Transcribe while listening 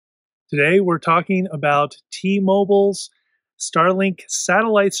Today we're talking about T-Mobile's Starlink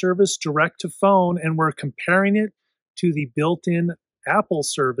satellite service direct to phone, and we're comparing it to the built-in Apple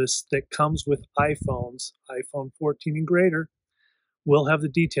service that comes with iPhones, iPhone 14 and greater. We'll have the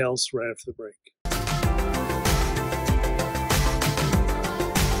details right after the break.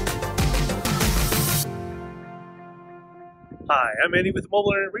 Hi, I'm Andy with the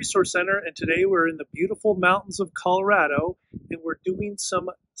Mobile Internet Resource Center, and today we're in the beautiful mountains of Colorado, and we're doing some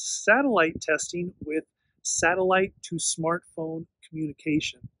satellite testing with satellite to smartphone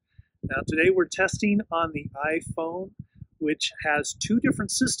communication. Now today we're testing on the iPhone, which has two different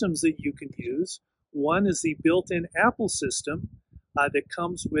systems that you can use. One is the built-in Apple system that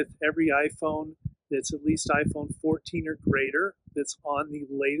comes with every iPhone that's at least iPhone 14 or greater, that's on the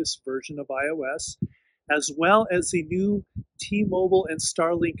latest version of iOS, as well as the new T-Mobile and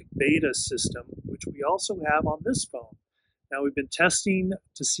Starlink beta system, which we also have on this phone. Now we've been testing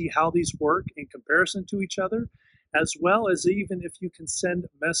to see how these work in comparison to each other, as well as even if you can send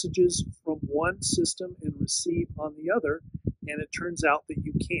messages from one system and receive on the other, and it turns out that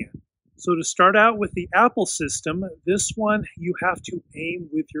you can. So to start out with the Apple system, this one you have to aim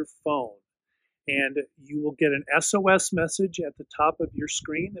with your phone. And you will get an SOS message at the top of your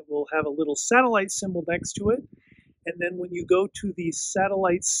screen that will have a little satellite symbol next to it. And then when you go to the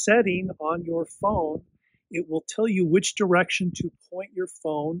satellite setting on your phone, it will tell you which direction to point your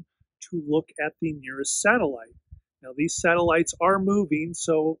phone to look at the nearest satellite. Now these satellites are moving,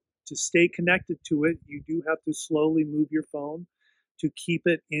 so to stay connected to it, you do have to slowly move your phone to keep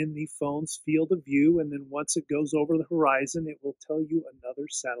it in the phone's field of view. And then once it goes over the horizon, it will tell you another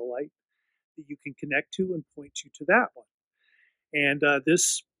satellite that you can connect to and point you to that one. And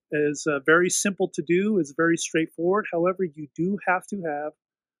this is very simple to do. It's very straightforward. However, you do have to have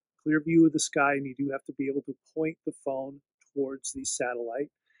a clear view of the sky, and you do have to be able to point the phone towards the satellite.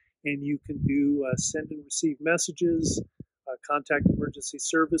 And you can do send and receive messages, contact emergency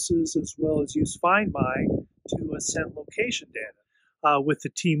services, as well as use Find My to send location data. With the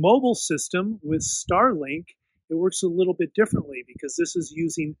T-Mobile system, with Starlink, it works a little bit differently because this is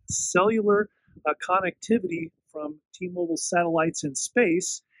using cellular connectivity from T-Mobile satellites in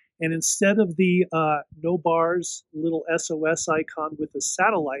space. And instead of the no bars little SOS icon with a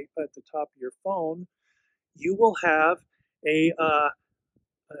satellite at the top of your phone, you will have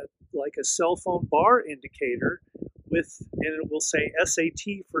like a cell phone bar indicator and it will say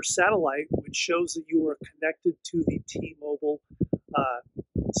SAT for satellite, which shows that you are connected to the T-Mobile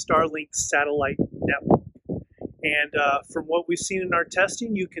Starlink satellite network. And from what we've seen in our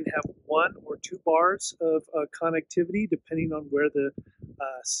testing, you can have 1 or 2 bars of connectivity depending on where the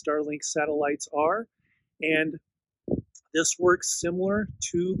Starlink satellites are. And this works similar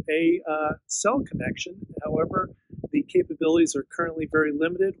to a cell connection. However, the capabilities are currently very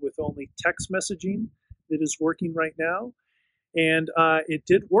limited with only text messaging that is working right now. And it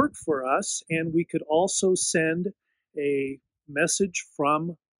did work for us, and we could also send a message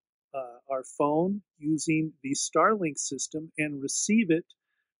from our phone using the Starlink system and receive it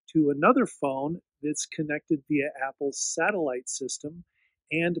to another phone that's connected via Apple's satellite system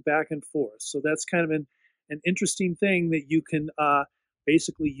and back and forth. So that's kind of an interesting thing that you can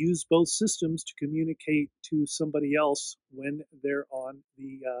basically use both systems to communicate to somebody else when they're on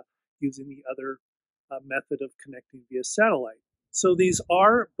the using the other method of connecting via satellite. So these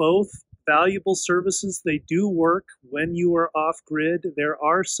are both valuable services. They do work when you are off grid. There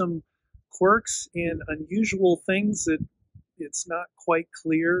are some quirks and unusual things that it's not quite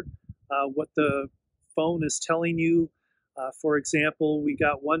clear what the phone is telling you. For example, we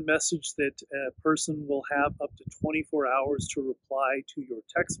got one message that a person will have up to 24 hours to reply to your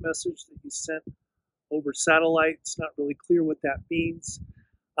text message that you sent over satellite. It's not really clear what that means.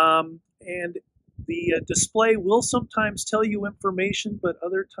 And the display will sometimes tell you information, but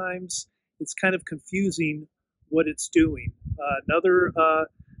other times it's kind of confusing what it's doing. Another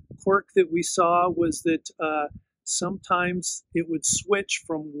quirk that we saw was that sometimes it would switch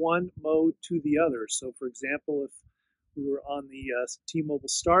from one mode to the other. So for example, if we were on the T-Mobile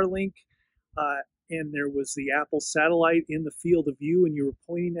Starlink and there was the Apple satellite in the field of view and you were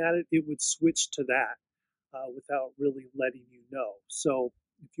pointing at it, it would switch to that without really letting you know. So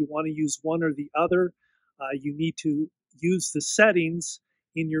if you want to use one or the other, you need to use the settings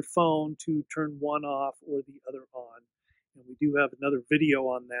in your phone to turn one off or the other on. And we do have another video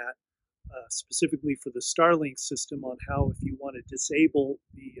on that, specifically for the Starlink system, on how if you want to disable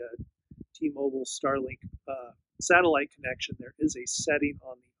the T-Mobile Starlink satellite connection, there is a setting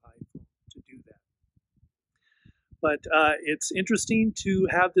on the iPhone to do that. But it's interesting to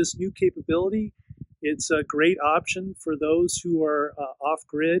have this new capability. It's a great option for those who are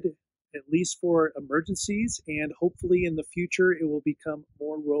off-grid least for emergencies, and hopefully in the future it will become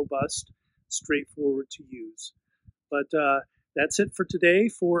more robust, straightforward to use. But that's it for today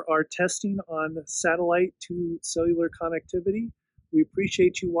for our testing on satellite to cellular connectivity. We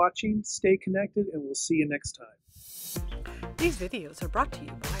appreciate you watching. Stay connected, and we'll see you next time. These videos are brought to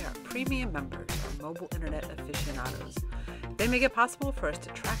you by our premium members, our mobile internet aficionados. They make it possible for us to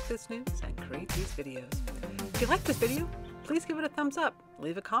track this news and create these videos. If you like this video, please give it a thumbs up,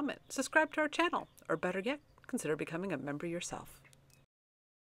 leave a comment, subscribe to our channel, or better yet, consider becoming a member yourself.